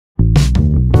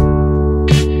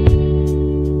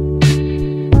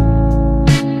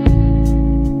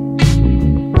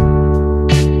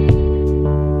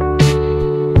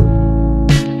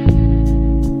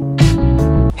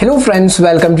Hello friends,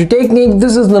 welcome to Technique.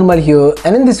 This is Nirmal here,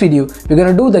 and in this video we're going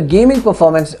to do the gaming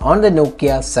performance on the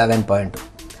Nokia 7.2.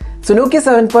 So Nokia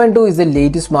 7.2 is the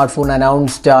latest smartphone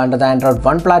announced under the Android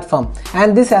One platform,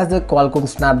 and this has the Qualcomm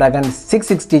Snapdragon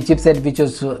 660 chipset, which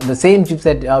is the same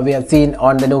chipset we have seen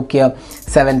on the Nokia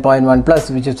 7.1 Plus,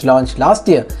 which was launched last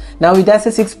year. Now it has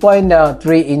a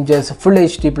 6.3 inches Full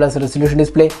HD Plus resolution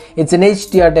display. It's an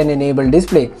HDR10 enabled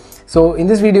display. So in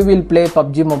this video we'll play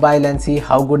PUBG Mobile and see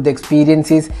how good the experience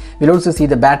is. We'll also see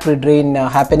the battery drain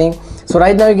happening. So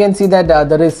right now you can see that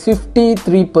there is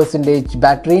 53%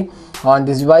 battery on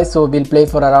this device. So we'll play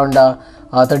for around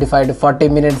 35 to 40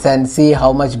 minutes and see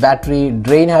how much battery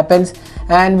drain happens.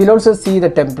 And we'll also see the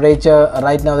temperature.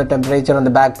 Right now the temperature on the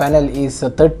back panel is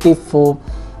 34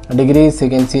 degrees. You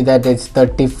can see that it's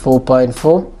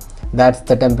 34.4. That's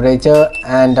the temperature,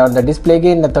 and on the display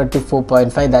again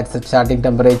 34.5. that's the starting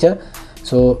temperature.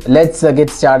 So let's get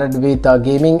started with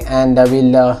gaming, and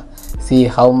we'll see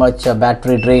how much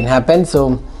battery drain happens.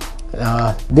 So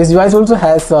this device also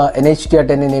has an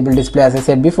HDR10 enabled display, as I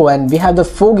said before, and we have the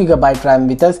 4GB RAM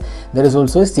with us. There is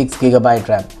also a 6GB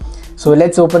RAM. So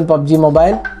let's open PUBG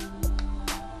Mobile,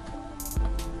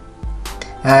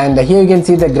 and here you can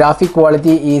see the graphic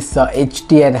quality is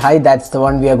HD and high. That's the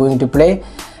one we are going to play.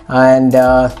 And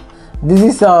this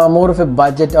is more of a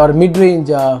budget or mid-range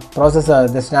processor,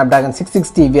 the Snapdragon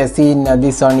 660. We have seen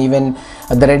this on even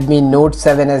the Redmi Note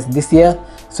 7s this year.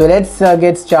 So let's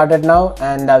get started now,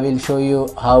 and I will show you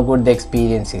how good the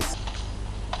experience is.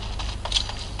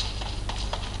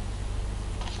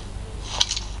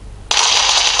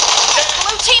 The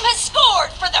blue team has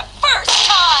scored for the first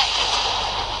time!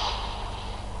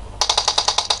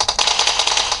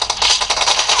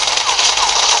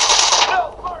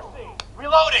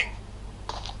 Reloading!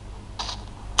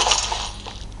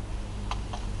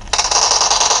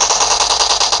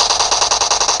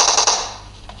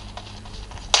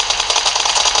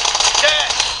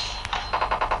 Dead!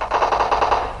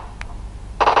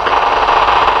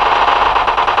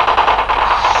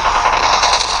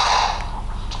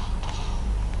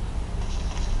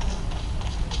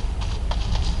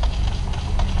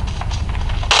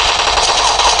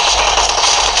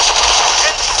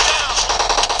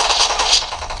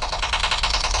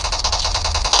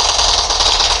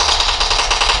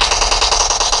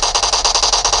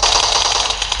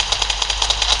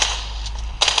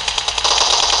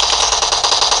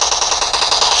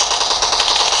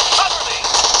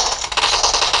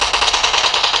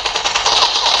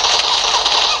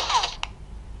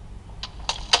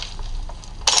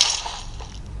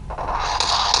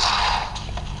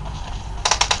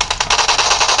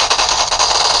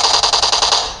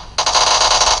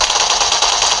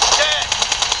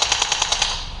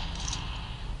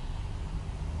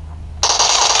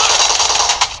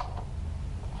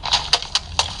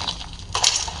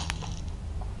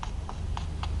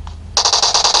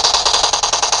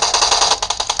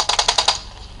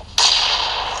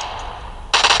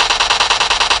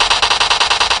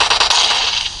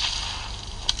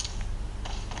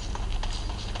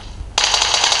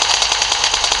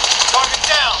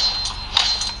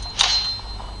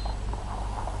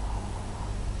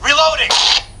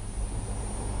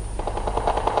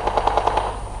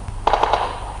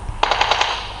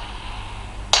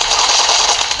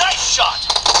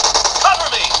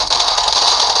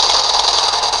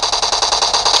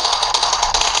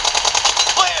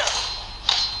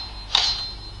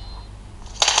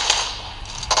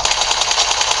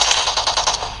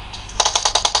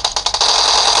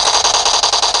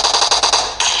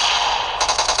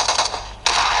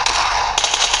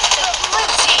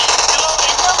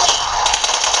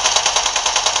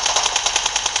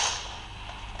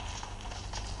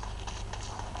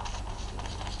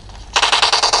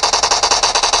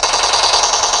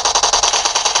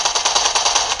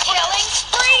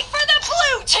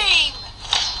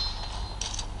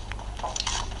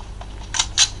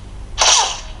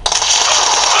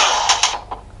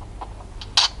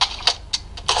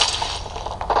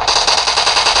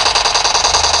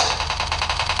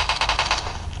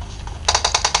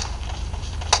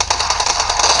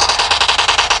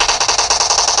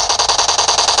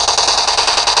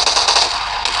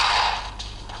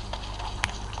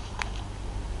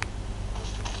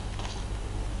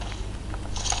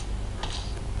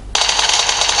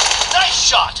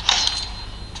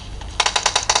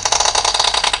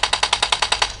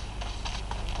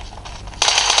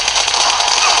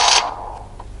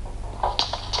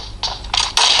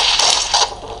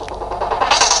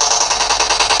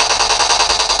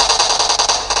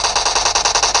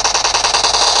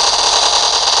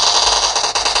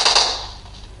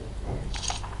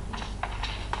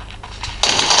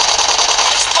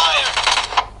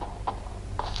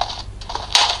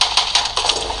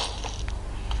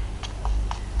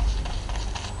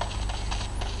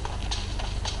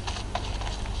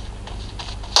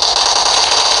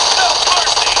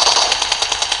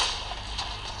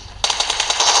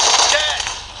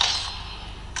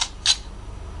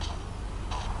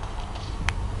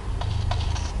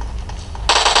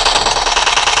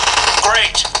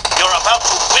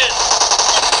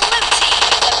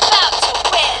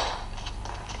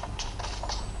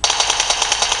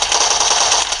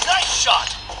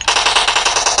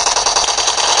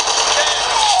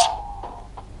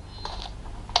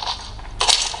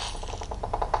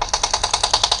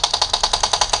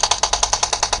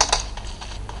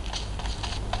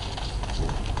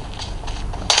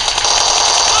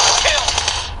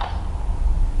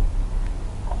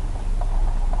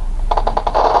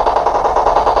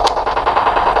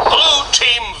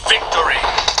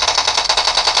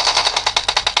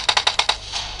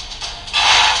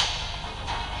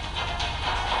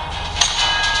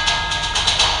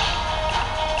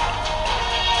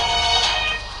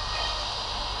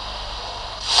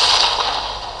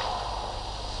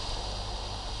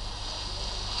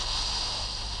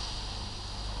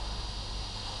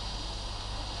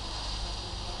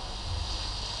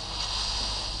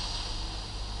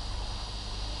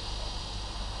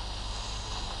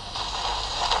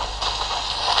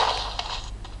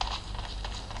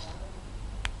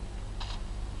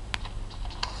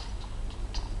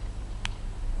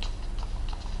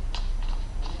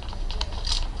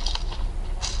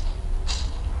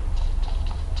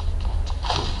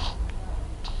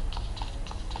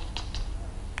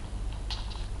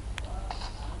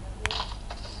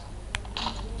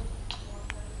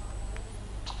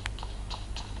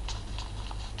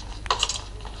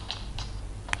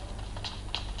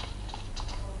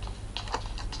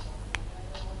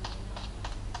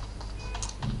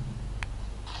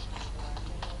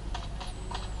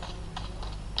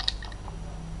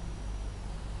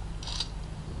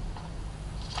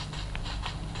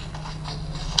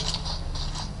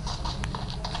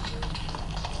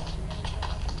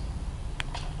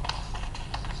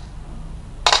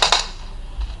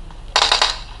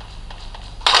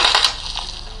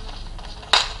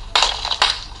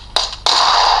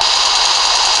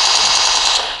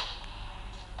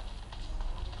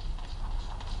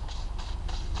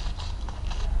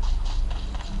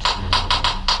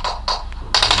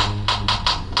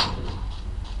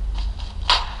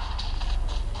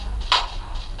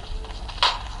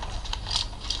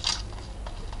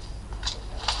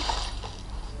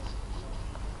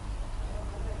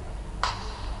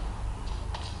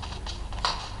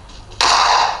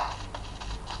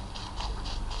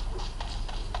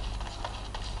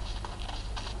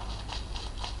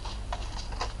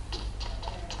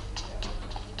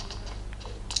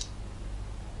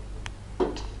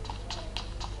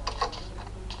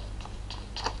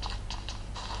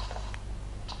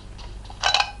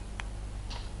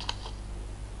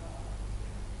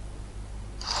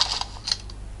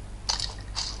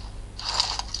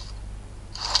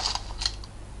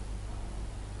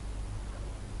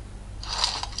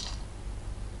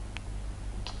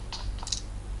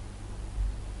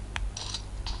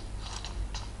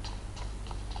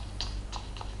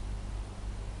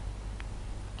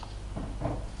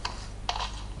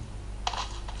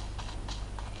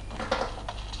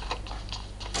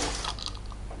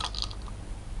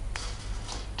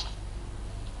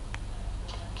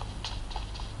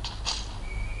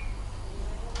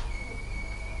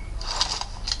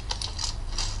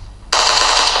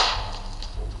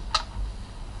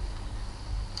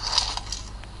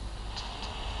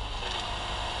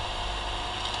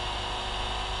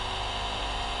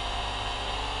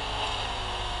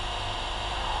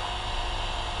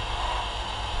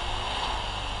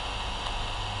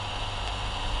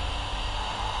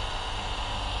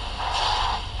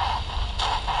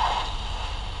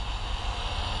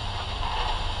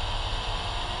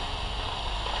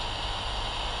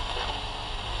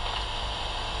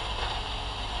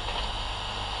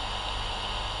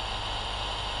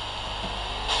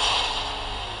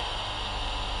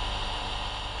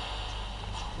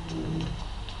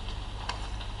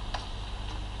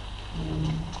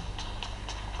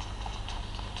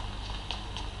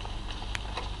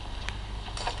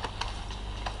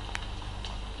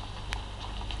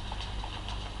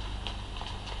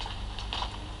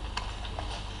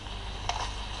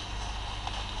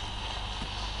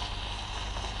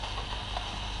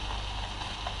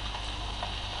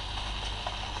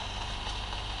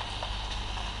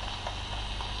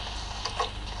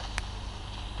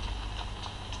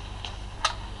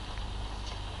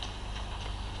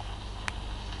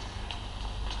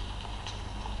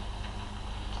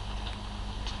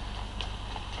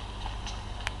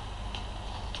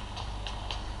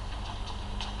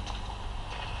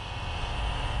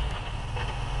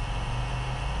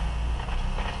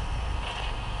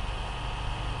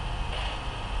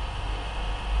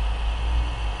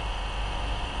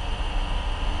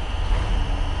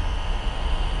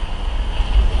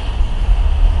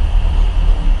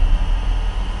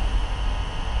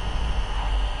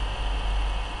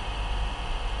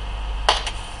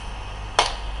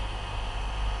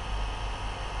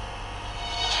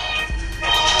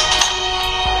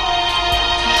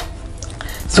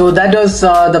 So that was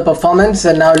the performance,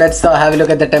 and now let's have a look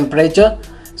at the temperature.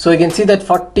 So you can see that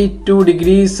 42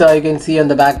 degrees you can see on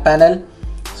the back panel.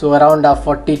 So around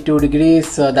 42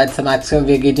 degrees, that's the maximum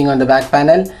we're getting on the back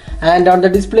panel. And on the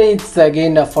display it's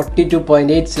again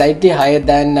 42.8, slightly higher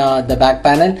than the back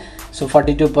panel. So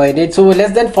 42.8, so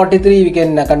less than 43 we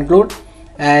can conclude.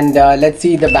 And let's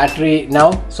see the battery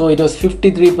now. So it was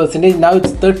 53%, now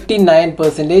it's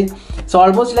 39%. So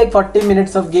almost like 40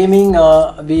 minutes of gaming,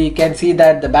 we can see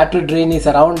that the battery drain is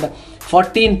around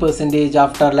 14%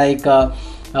 after like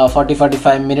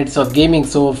 40-45 minutes of gaming.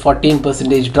 So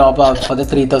 14% drop out for the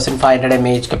 3500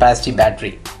 mAh capacity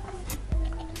battery.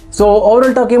 So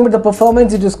overall, talking about the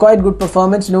performance, it was quite good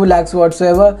performance, no lags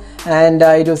whatsoever, and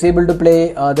it was able to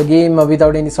play the game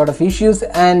without any sort of issues.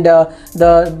 And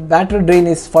the battery drain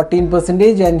is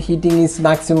 14% and heating is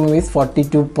maximum is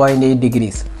 42.8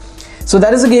 degrees. So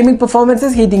that is the gaming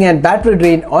performances, heating and battery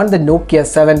drain on the Nokia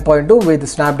 7.2 with the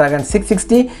Snapdragon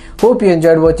 660. Hope you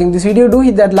enjoyed watching this video. Do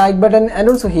hit that like button and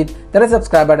also hit the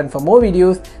subscribe button for more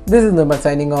videos. This is Nirmal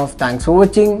signing off. Thanks for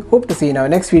watching. Hope to see you in our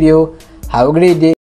next video. Have a great day.